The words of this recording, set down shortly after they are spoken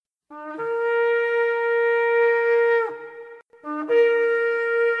For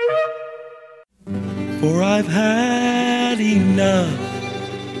I've had enough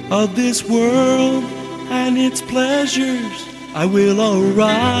of this world and its pleasures. I will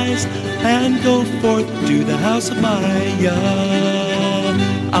arise and go forth to the house of my Yah.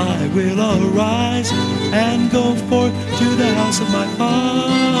 I will arise and go forth to the house of my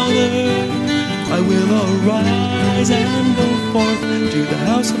Father. I will arise and go forth to the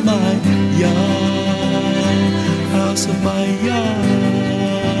house of my Yah. House of my Yah.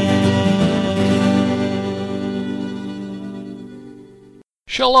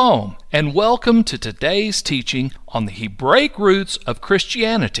 Shalom, and welcome to today's teaching on the Hebraic roots of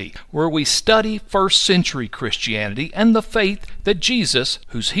Christianity, where we study first century Christianity and the faith that Jesus,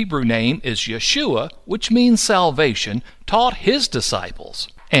 whose Hebrew name is Yeshua, which means salvation, taught his disciples.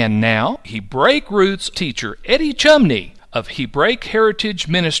 And now, Hebraic roots teacher Eddie Chumney of Hebraic Heritage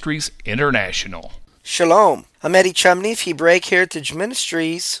Ministries International. Shalom. I'm Eddie Chumney of Hebraic Heritage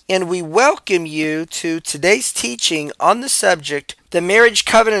Ministries, and we welcome you to today's teaching on the subject, the Marriage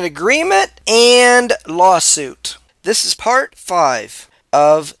Covenant Agreement and Lawsuit. This is part 5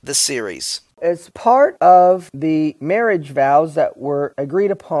 of the series. As part of the marriage vows that were agreed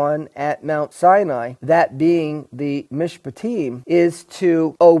upon at Mount Sinai, that being the Mishpatim, is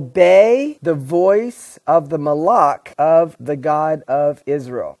to obey the voice of the Malach of the God of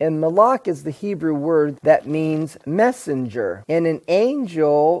Israel. And Malach is the Hebrew word that means messenger. And an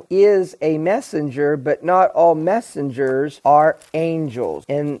angel is a messenger, but not all messengers are angels.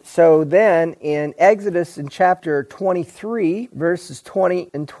 And so then in Exodus in chapter 23, verses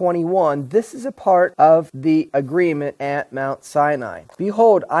 20 and 21, this is a part of the agreement at Mount Sinai.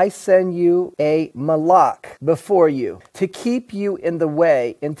 Behold, I send you a malach before you to keep you in the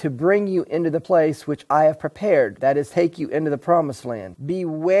way and to bring you into the place which I have prepared, that is, take you into the promised land.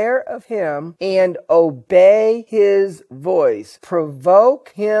 Beware of him and obey his voice.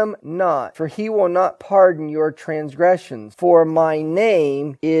 Provoke him not, for he will not pardon your transgressions, for my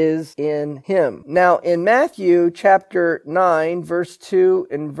name is in him. Now, in Matthew chapter 9, verse 2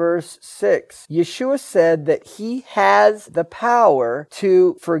 and verse 6, Yeshua said that he has the power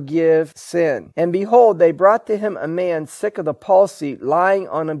to forgive sin. And behold, they brought to him a man sick of the palsy, lying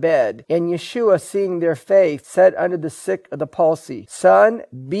on a bed. And Yeshua, seeing their faith, said unto the sick of the palsy, Son,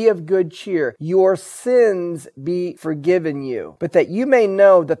 be of good cheer, your sins be forgiven you. But that you may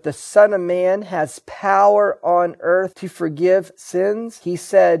know that the Son of Man has power on earth to forgive sins, he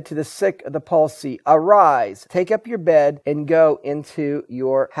said to the sick of the palsy, Arise, take up your bed, and go into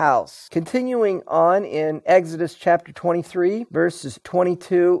your house. Continuing on in Exodus chapter 23, verses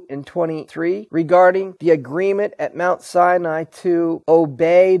 22 and 23, regarding the agreement at Mount Sinai to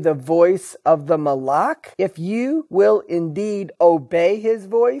obey the voice of the Malach. If you will indeed obey his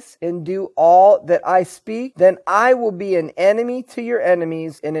voice and do all that I speak, then I will be an enemy to your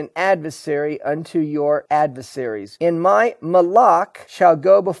enemies and an adversary unto your adversaries. And my Malach shall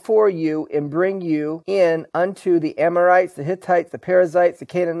go before you and bring you in unto the Amorites, the Hittites, the Perizzites, the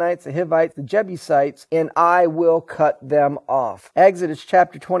Canaanites, the Hivites, the Jebusites, and I will cut them off. Exodus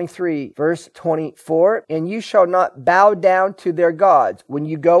chapter 23, verse 24, and you shall not bow down to their gods when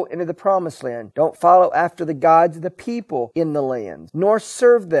you go into the promised land. Don't follow after the gods of the people in the land, nor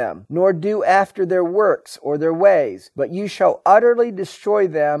serve them, nor do after their works or their ways, but you shall utterly destroy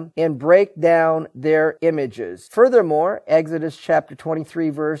them and break down their images. Furthermore, Exodus chapter 23,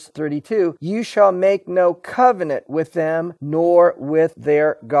 verse 32, you shall make no covenant with them, nor with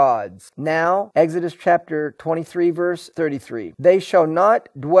their gods. Now, Exodus chapter 23, verse 33. They shall not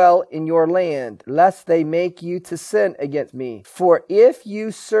dwell in your land, lest they make you to sin against me. For if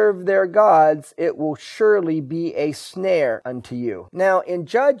you serve their gods, it will surely be a snare unto you. Now, in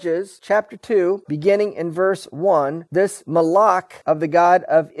Judges chapter 2, beginning in verse 1, this Malach of the God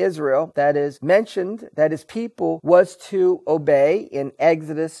of Israel that is mentioned, that his people was to obey in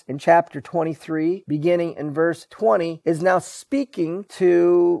Exodus in chapter 23, beginning in verse 20, is now speaking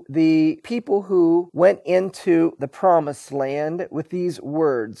to the people who went into the promised land with these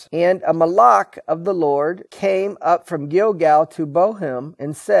words. And a Malach of the Lord came up from Gilgal to Bochim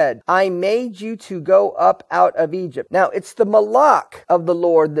and said, I made you to go up out of Egypt. Now, it's the Malach of the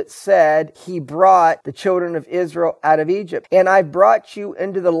Lord that said he brought the children of Israel out of Egypt. And I brought you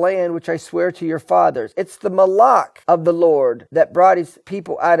into the land which I swear to your fathers. It's the Malach of the Lord that brought his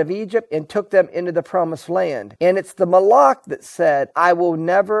people out of Egypt and took them into the promised land. And it's the Malach that said, I will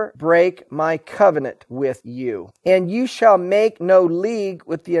never break my covenant with you. And you shall make no league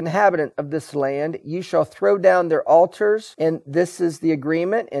with the inhabitant of this land. You shall throw down their altars. And this is the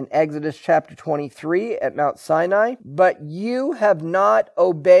agreement in Exodus chapter 23 at Mount Sinai. But you have not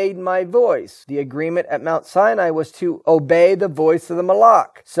obeyed my voice. The agreement at Mount Sinai was to obey the voice of the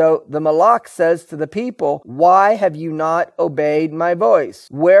Malak. So the Malak says to the people, why have you not obeyed my voice?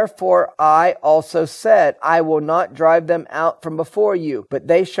 Wherefore I also said, I will not drive them out from before you, but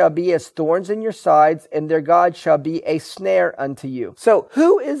they shall be as thorns in your sides, and their God shall be a snare unto you. So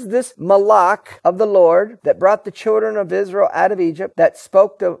who is this Malak of the Lord that brought the children of Israel out of Egypt, that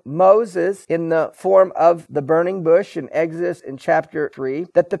spoke to Moses in the form of the burning bush in Exodus in chapter 3,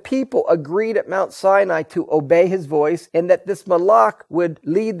 that the people agreed at Mount Sinai to obey his voice, and that this Malak would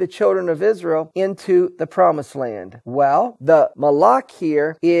lead the children of Israel into the promised land? Well, the Malak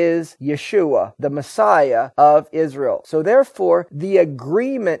here is Yeshua, the Messiah of Israel. So therefore, the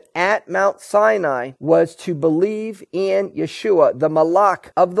agreement at Mount Sinai was to believe in Yeshua, the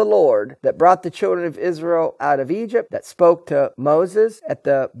Malak of the Lord that brought the children of Israel out of Egypt, that spoke to Moses at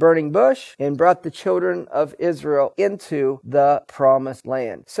the burning bush, and brought the children of Israel into the promised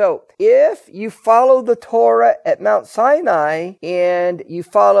land. So if you follow the Torah at Mount Sinai and you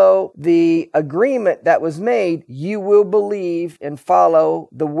follow the agreement that was made, you will believe and follow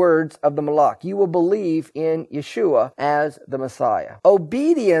the words of the Malak. You will believe in Yeshua as the Messiah.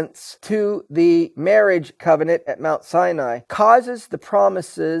 Obedience to the marriage covenant at Mount Sinai causes the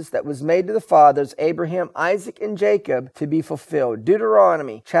promises that was made to the fathers, Abraham, Isaac, and Jacob, to be fulfilled.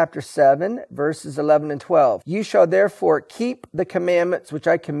 Deuteronomy chapter 7, verses 11 and 12. You shall therefore keep the commandments which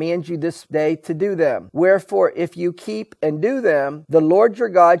I command you this day to do them. Wherefore, if you keep and do them, the Lord your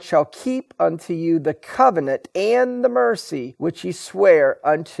God shall keep unto you the covenant and the mercy which he sware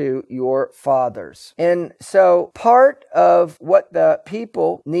unto your fathers. And so part of what the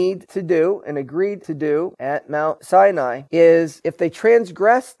people need to do and agreed to do at Mount Sinai is, if they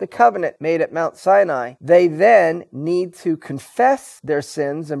transgress the covenant made at Mount Sinai, they then need to confess their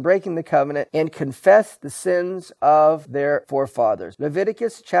sins and breaking the covenant and confess the sins of their forefathers.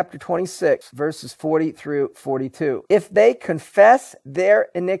 Leviticus chapter 26, verses 40 through 42. If they confess their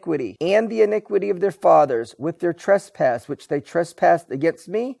iniquity and the iniquity of their fathers with their trespass, which they trespassed against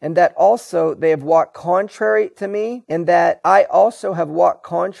me, and that also they have walked contrary to me, and that I also have walked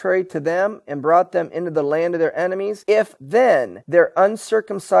contrary to them and brought them into the land of their enemies, if then their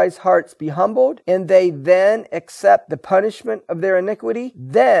uncircumcised hearts be humbled, and they then accept the punishment of their iniquity,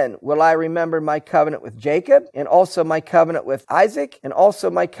 then will I remember my covenant with Jacob, and also my covenant with Isaac, and also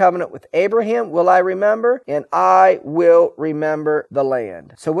my covenant with Abraham will I remember, and I will remember the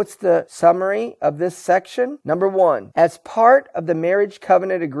land. So what's the summary of this section? Number one, as part of the marriage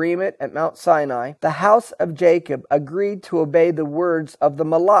covenant agreement at Mount Sinai, the house of Jacob agreed to obey the words of the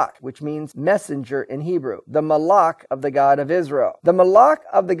Malak, which means messenger in Hebrew, the Malak of the God of Israel. The Malak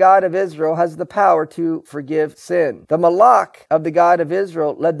of the God of Israel has the power to forgive sin. The Malak of the God of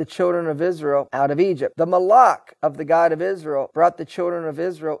Israel led the children of Israel out of Egypt. The Malak of the God of Israel brought the children of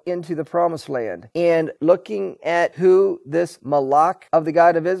Israel into the promised land. And looking at who this Malak of the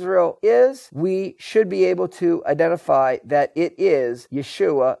God of Israel is, we should be able to identify that it is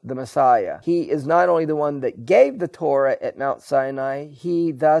Yeshua the Messiah. He is not only the one that gave the Torah at Mount Sinai,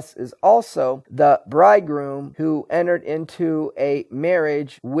 he thus is also the bridegroom who entered into a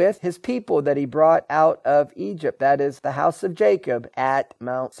marriage with his people that he brought out of Egypt. That is the house of Jacob at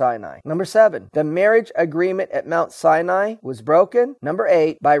Mount Sinai. Number 7, the marriage agreement at Mount Sinai was broken. Number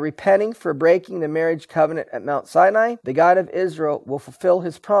 8, by repenting for breaking the marriage covenant at Mount Sinai, the God of Israel will fulfill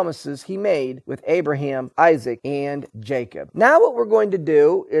his promises he made with Abraham, Isaac, and Jacob. Now what we're going to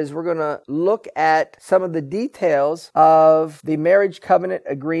do is we're going to look at some of the details of the marriage covenant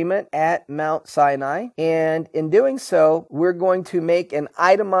agreement at Mount Sinai. And in doing so, we're going to make an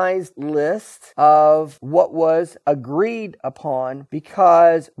itemized list of what was agreed upon,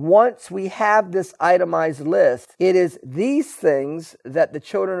 because once we have this itemized list, it is these things that the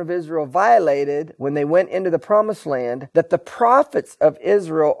children of Israel violated when they went into the promised land that the prophets of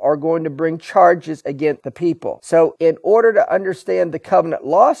Israel are going to bring charges against the people. So in order to understand the covenant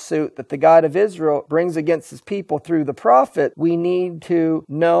lawsuit that the God of Israel brings against his people through the prophet, we need to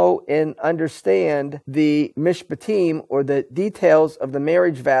know and understand the mishpatim, or the details of the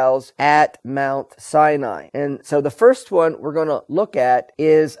marriage vows at Mount Sinai. And so the first one we're going to look at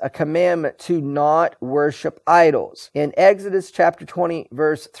is a commandment to not worship idols. In Exodus chapter 20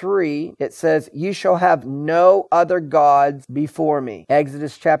 verse 3, it says, you shall have no other gods before me.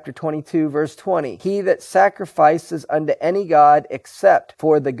 Exodus chapter 22 verse 20, he that sacrifices unto any god except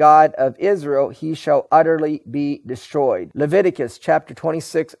for the God of Israel, he shall utterly be destroyed. Leviticus chapter chapter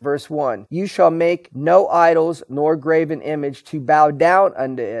 26, verse 1. You shall make no idols nor graven image to bow down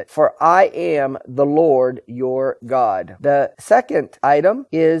unto it, for I am the Lord your God. The second item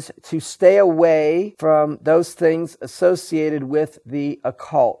is to stay away from those things associated with the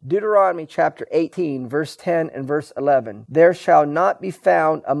occult. Deuteronomy chapter 18, verse 10 and verse 11. There shall not be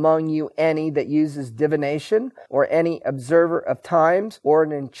found among you any that uses divination, or any observer of times, or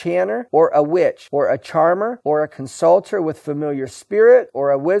an enchanter, or a witch, or a charmer, or a consulter with familiar spirit,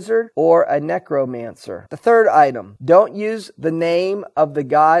 or a wizard, or a necromancer. The third item, don't use the name of the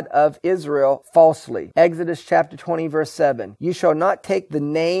God of Israel falsely. Exodus chapter 20, verse 7. You shall not take the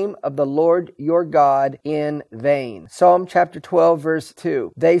name of the Lord your God in vain. Psalm chapter 12, verse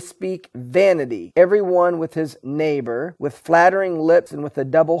 2. They speak vanity, every one with his neighbor, with flattering lips and with a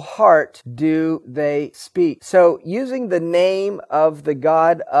double heart do they speak. So using the name of the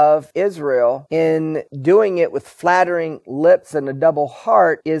God of Israel in doing it with flattering lips and a double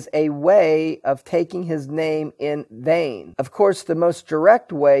heart is a way of taking his name in vain. Of course, the most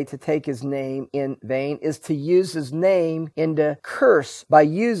direct way to take his name in vain is to use his name and to curse by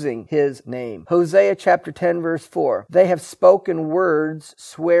using his name. Hosea chapter 10, verse 4. They have spoken words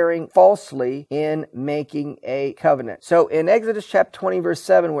swearing falsely in making a covenant. So in Exodus chapter 20, verse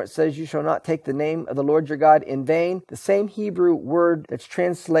 7, where it says, you shall not take the name of the Lord your God in vain, the same Hebrew word that's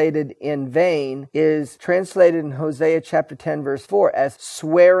translated in vain is translated in Hosea chapter 10, verse 4 as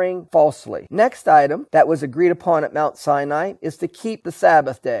swearing falsely. Next item that was agreed upon at Mount Sinai is to keep the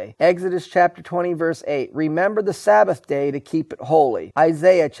Sabbath day. Exodus chapter 20, verse 8. Remember the Sabbath day to keep it holy.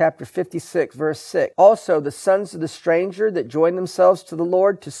 Isaiah chapter 56, verse 6. Also, the sons of the stranger that join themselves to the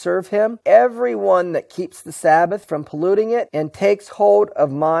Lord to serve him, everyone that keeps the Sabbath from polluting it and takes hold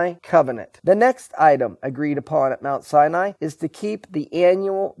of my covenant. The next item agreed upon at Mount Sinai is to keep the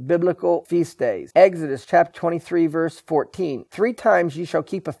annual biblical feast days. Exodus chapter 23, verse 14. 3 times ye shall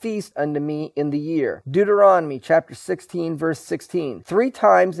keep a feast unto me in the year. Deuteronomy chapter 16, verse 16. 3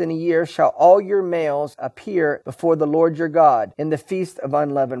 times in a year shall all your males appear before the Lord your God, in the feast of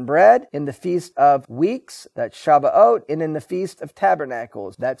unleavened bread, in the feast of weeks, that's Shabbatot, and in the feast of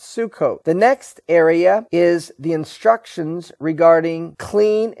tabernacles, that's Sukkot. The next area is the instructions regarding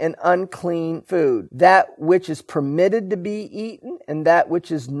clean and unclean food, that which is permitted to be eaten and that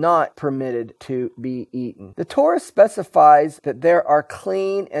which is not permitted to be eaten. The Torah specifies that there are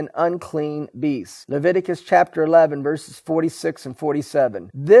clean and unclean beasts. Leviticus chapter 11, verses 46 and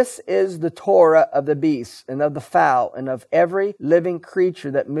 47. This is the Torah of the beasts and of the fowl and of every living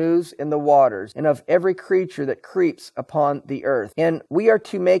creature that moves in the waters and of every creature that creeps upon the earth. And we are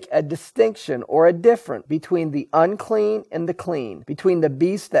to make a distinction or a difference between the unclean and the clean, between the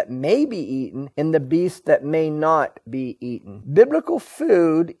beast that may be eaten and the beast that may not be eaten. Biblical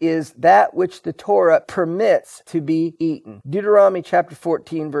food is that which the Torah permits to be eaten. Deuteronomy chapter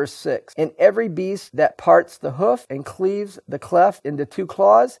 14, verse 6. And every beast that parts the hoof and cleaves the cleft into 2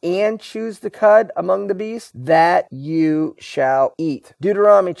 claws and chews the cud among the beasts, that you shall eat.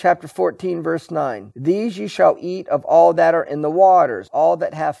 Deuteronomy chapter 14, verse 9. These you shall eat of all that are in the waters. All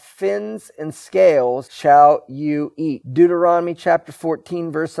that have fins and scales shall you eat. Deuteronomy chapter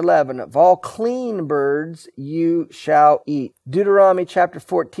 14, verse 11. Of all clean birds you shall eat. Deuteronomy chapter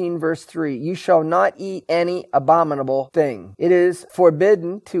 14, verse 3. You shall not eat any abominable thing. It is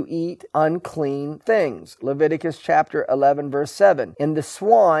forbidden to eat unclean things. Leviticus chapter 11, verse 7. And the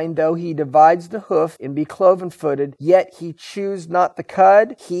swine, though he divides the hoof and be cloven-footed, yet he chews not the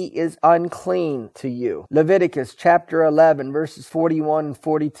cud, he is unclean to you. Leviticus chapter 11, verses 41 and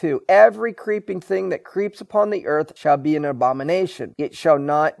 42. Every creeping thing that creeps upon the earth shall be an abomination. It shall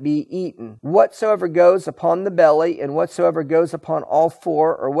not be eaten. Whatsoever goes upon the belly, and whatsoever goes upon all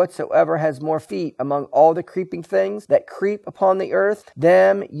 4, or whatsoever has more feet among all the creeping things that creep upon the earth,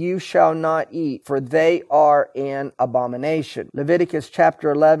 them you shall not eat, for they are an abomination. Leviticus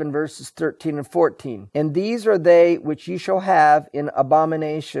chapter 11, verses 13 and 14. And these are they which you shall have in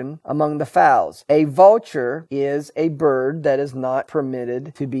abomination among the fowls. A vulture is a bird that is not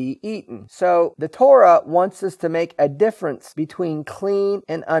permitted to be eaten. So the Torah wants us to make a difference between clean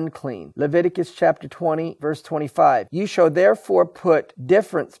and unclean. Leviticus chapter 20, verse 25. You shall therefore put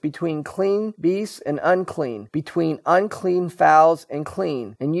difference between clean beasts and unclean, between unclean fowls and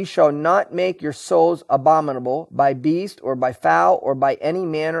clean. And you shall not make your souls abominable by beast or by fowl or by any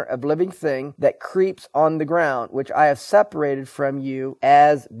manner of living thing that creeps on the ground, which I have separated from you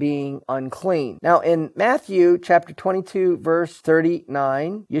as being unclean. Now in Matthew chapter 22, verse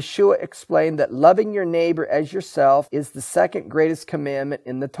 39, Yeshua explained that loving your neighbor as yourself is the second greatest commandment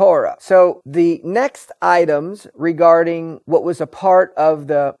in the Torah. So the next items regarding what was a part of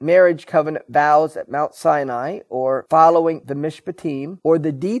the marriage covenant vows at Mount Sinai, or 5 following the Mishpatim, or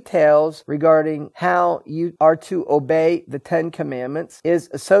the details regarding how you are to obey the Ten Commandments, is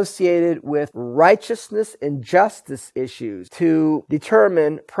associated with righteousness and justice issues to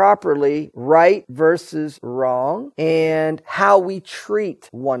determine properly right versus wrong and how we treat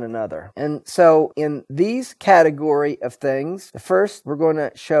one another. And so in these category of things, the first we're going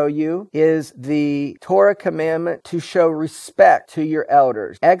to show you is the Torah commandment to show respect to your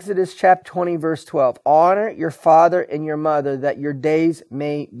elders. Exodus chapter 20 verse 12. Honor your father and your mother, that your days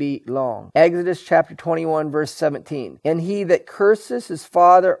may be long. Exodus chapter 21 verse 17. And he that curses his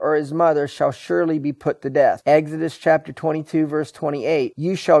father or his mother shall surely be put to death. Exodus chapter 22 verse 28.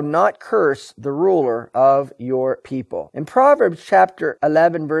 You shall not curse the ruler of your people. In Proverbs chapter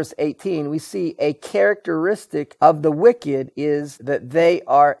 11 verse 18, we see a characteristic of the wicked is that they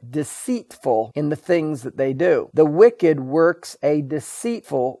are deceitful in the things that they do. The wicked works a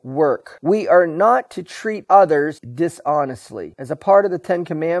deceitful work. We are not to treat others dishonestly. As a part of the Ten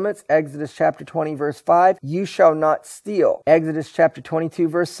Commandments, Exodus chapter 20 verse 5, you shall not steal. Exodus chapter 22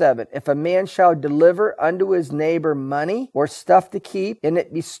 verse 7, if a man shall deliver unto his neighbor money or stuff to keep, and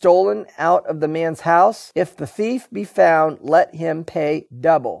it be stolen out of the man's house, if the thief be found, let him pay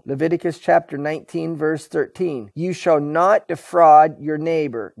double. Leviticus chapter 19 verse 13, you shall not defraud your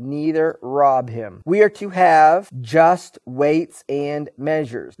neighbor, neither rob him. We are to have just weights and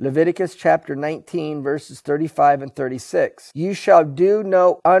measures. Leviticus chapter 19 verses 35 and 36, you shall do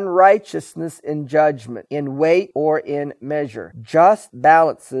no unrighteousness in judgment, in weight or in measure. Just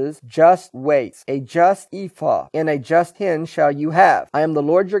balances, just weights, a just ephah, and a just hin shall you have. I am the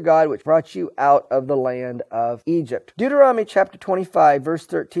Lord your God, which brought you out of the land of Egypt. Deuteronomy chapter 25 verse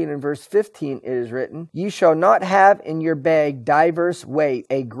 13 and verse 15, it is written, you shall not have in your bag diverse weight,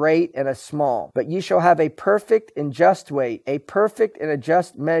 a great and a small, but you shall have a perfect and just weight, a perfect and a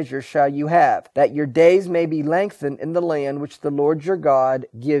just measure shall you have, that your days may be lengthened in the land which the Lord your God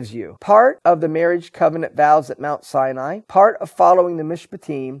gives you. Part of the marriage covenant vows at Mount Sinai, part of following the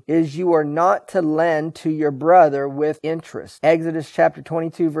Mishpatim, is you are not to lend to your brother with interest. Exodus chapter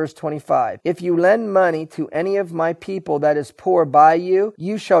 22 verse 25, if you lend money to any of my people that is poor by you,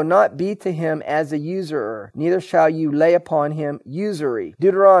 you shall not be to him as a usurer, neither shall you lay upon him usury.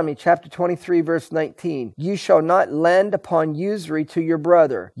 Deuteronomy chapter 23 verse 19, you shall not lend upon usury to your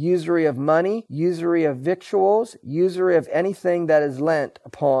brother, usury of money, usury of victuals, usury of anything that is lent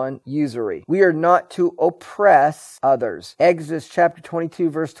upon usury. We are not to oppress others. Exodus chapter 22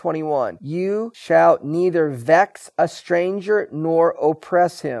 verse 21, you shall neither vex a stranger nor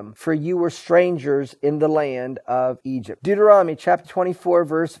oppress him, for you were strangers in the land of Egypt. Deuteronomy chapter 24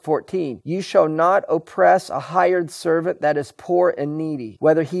 verse 14, you shall not oppress a hired servant that is poor and needy,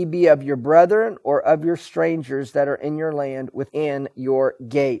 whether he be of your brethren or of your strangers that are in your land within your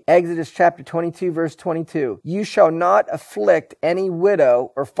gate. Exodus chapter 22 verse 22, you shall not afflict any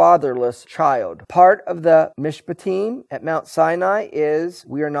widow or fatherless child. Part of the Mishpatim at Mount Sinai is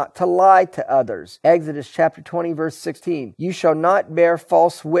we are not to lie to others. Exodus chapter 20 verse 16, you shall not bear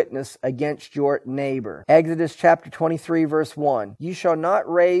false witness against your neighbor. Exodus chapter 23 verse 1, you shall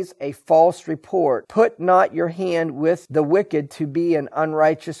not raise a false report. Put not your hand with the wicked to be an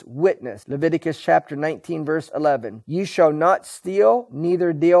unrighteous witness. Leviticus chapter 19 verse 11, you shall not steal,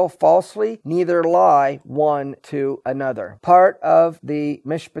 neither deal falsely, neither lie one to another. Part of the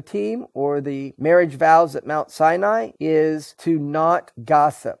Mishpatim, or the marriage vows at Mount Sinai, is to not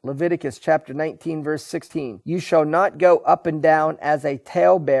gossip. Leviticus chapter 19 verse 16, you shall not go up and down as a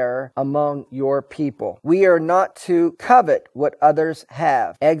talebearer among your people. We are not to covet what others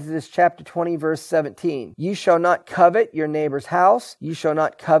have. Exodus chapter 20 verse 17, you shall not covet your neighbor's house, you shall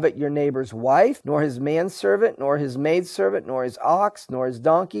not covet your neighbor's wife, nor his manservant, nor his maidservant, nor his ox, nor his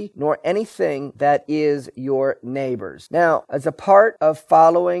donkey, nor anything that is your neighbor's. Now, as a part of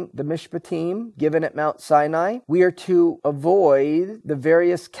following the Mishpatim given at Mount Sinai, we are to avoid the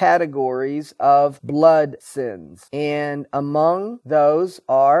various categories of blood sins. And among those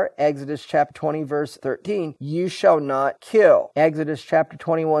are Exodus chapter 20 verse 13, you shall not kill. Exodus chapter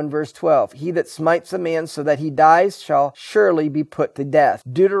 21 verse 12, he that smites a man so that he dies shall surely be put to death.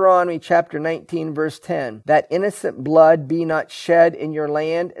 Deuteronomy chapter 19 verse 10, that innocent blood be not shed in your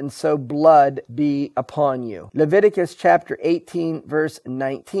land, and so blood be upon you. Leviticus chapter 18 verse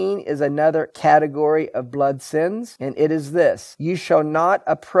 19 is another category of blood sins, and it is this: you shall not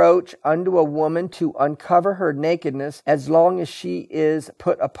approach unto a woman to uncover her nakedness as long as she is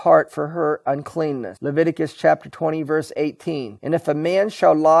put apart for her uncleanness. Leviticus chapter 20 verse 18, and if a man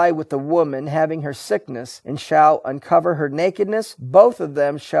shall lie with a woman having her sickness and shall uncover her nakedness, both of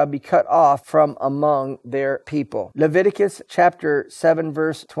them shall be cut off from among their people. Leviticus chapter 7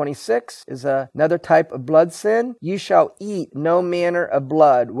 verse 26 is another type of blood sin? You shall eat no manner of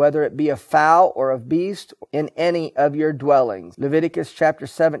blood, whether it be of fowl or of beast, in any of your dwellings. Leviticus chapter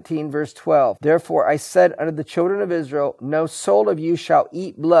 17, verse 12. Therefore I said unto the children of Israel, no soul of you shall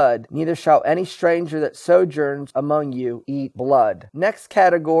eat blood, neither shall any stranger that sojourns among you eat blood. Next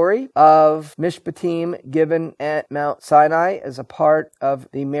category of mishpatim given at Mount Sinai as a part of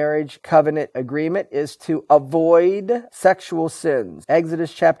the marriage covenant agreement is to avoid sexual sins.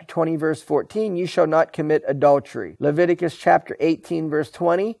 Exodus chapter 20, verse 14, you shall not commit adultery. Leviticus chapter 18, verse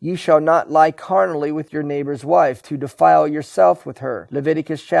 20, you shall not lie carnally with your neighbor's wife to defile yourself with her.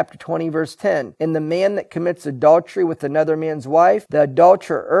 Leviticus chapter 20, verse 10, and the man that commits adultery with another man's wife, the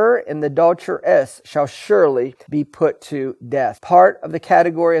adulterer and the adulteress shall surely be put to death. Part of the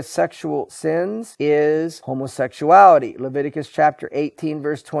category of sexual sins is homosexuality. Leviticus chapter 18,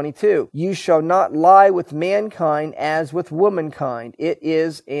 verse 22, you shall not lie with mankind as with womankind. It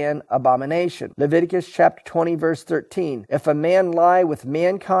is an abomination. Leviticus chapter 20, verse 13, if a man lie with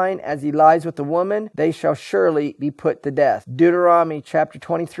mankind as he lies with a woman, they shall surely be put to death. Deuteronomy chapter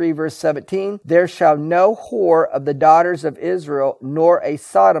 23, verse 17, there shall no whore of the daughters of Israel, nor a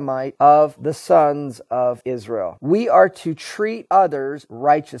sodomite of the sons of Israel. We are to treat others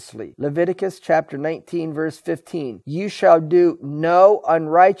righteously. Leviticus chapter 19, verse 15, you shall do no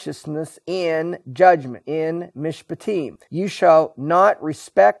unrighteousness in judgment, in mishpatim. You shall not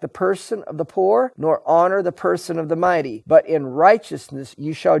respect the person of the poor, nor honor the person of the mighty, but in righteousness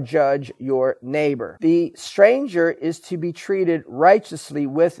you shall judge your neighbor. The stranger is to be treated righteously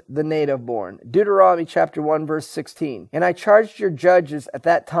with the native born. Deuteronomy chapter 1, verse 16, and I charged your judges at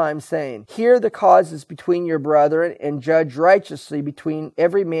that time, saying, hear the causes between your brethren, and judge righteously between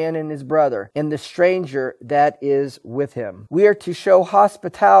every man and his brother, and the stranger that is with him. We are to show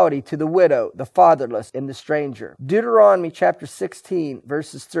hospitality to the widow, the fatherless, and the stranger. Deuteronomy chapter 16,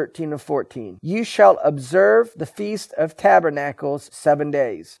 verses 13 and 14. You shall observe the feast of tabernacles 7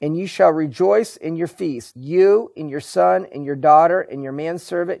 days, and you shall rejoice in your feast, you and your son and your daughter and your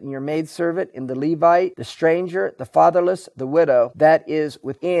manservant and your maidservant and the Levite, the stranger, the fatherless, the widow that is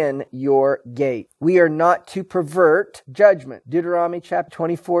within your gate. We are not to pervert judgment. Deuteronomy chapter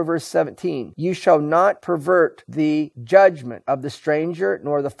 24, verse 17. You shall not pervert the judgment of the stranger,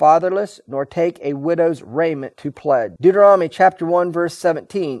 nor the fatherless, nor take a widow's raiment to pledge. Deuteronomy chapter 1, verse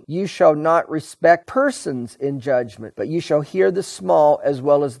 17. You shall not respect persons in judgment, but you shall hear the small as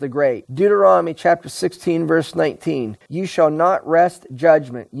well as the great. Deuteronomy chapter 16, verse 19. You shall not wrest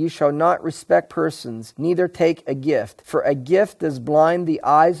judgment. You shall not respect persons, neither take a gift. For a gift does blind the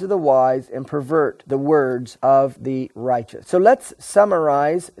eyes of the wise and pervert the words of the righteous. So let's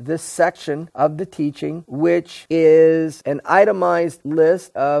summarize this section of the teaching, which is an itemized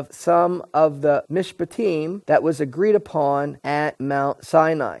list of some of the mishpatim that was agreed upon at Mount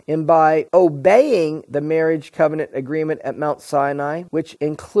Sinai. And by obeying the marriage covenant agreement at Mount Sinai, which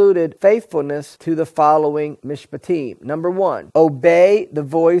included faithfulness to the following mishpatim. Number 1, obey the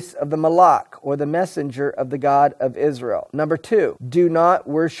voice of the malach, or the messenger of the God of Israel. Number 2, do not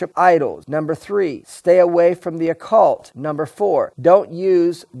worship idols. Number 3, stay away from the occult. Number 4, don't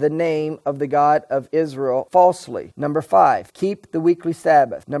use the name of the God of Israel falsely. Number 5, keep the weekly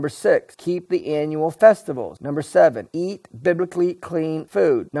Sabbath. Number 6, keep the annual festivals. Number 7, eat biblically clean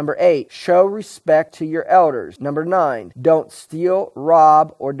food. Number 8, show respect to your elders. Number 9, don't steal,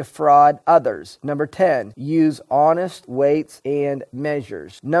 rob, or defraud others. Number 10, use honest weights and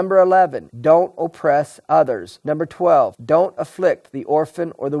measures. Number 11, don't oppress others. Number 12, don't afflict the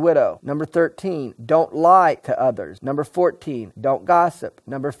orphan or the widow. Number 13, don't lie to others. Number 14, don't gossip.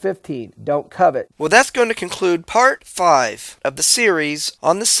 Number 15, don't covet. Well, that's going to conclude part 5 of the series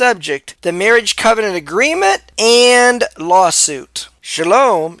on the subject, the marriage covenant agreement and lawsuit.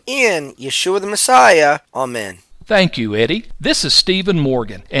 Shalom in Yeshua the Messiah. Amen. Thank you, Eddie. This is Stephen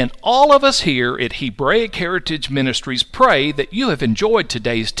Morgan, and all of us here at Hebraic Heritage Ministries pray that you have enjoyed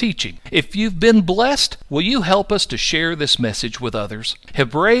today's teaching. If you've been blessed, will you help us to share this message with others?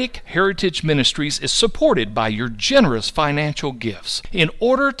 Hebraic Heritage Ministries is supported by your generous financial gifts. In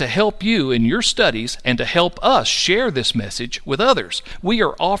order to help you in your studies and to help us share this message with others, we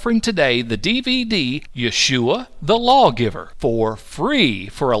are offering today the DVD Yeshua the Lawgiver for free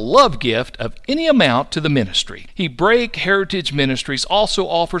for a love gift of any amount to the ministry. Hebraic Heritage Ministries also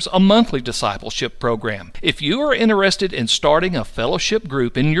offers a monthly discipleship program. If you are interested in starting a fellowship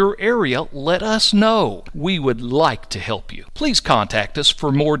group in your area, let us know. We would like to help you. Please contact us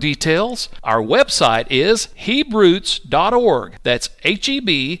for more details. Our website is Hebroots.org. That's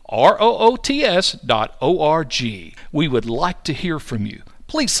Hebroots.org. We would like to hear from you.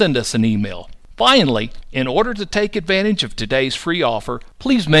 Please send us an email. Finally, in order to take advantage of today's free offer,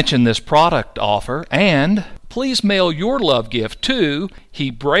 please mention this product offer and please mail your love gift to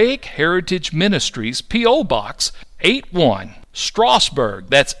Hebraic Heritage Ministries, P.O. Box 81,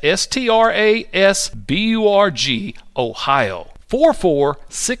 Strasburg, that's Strasburg, Ohio,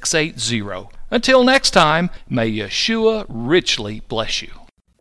 44680. Until next time, may Yeshua richly bless you.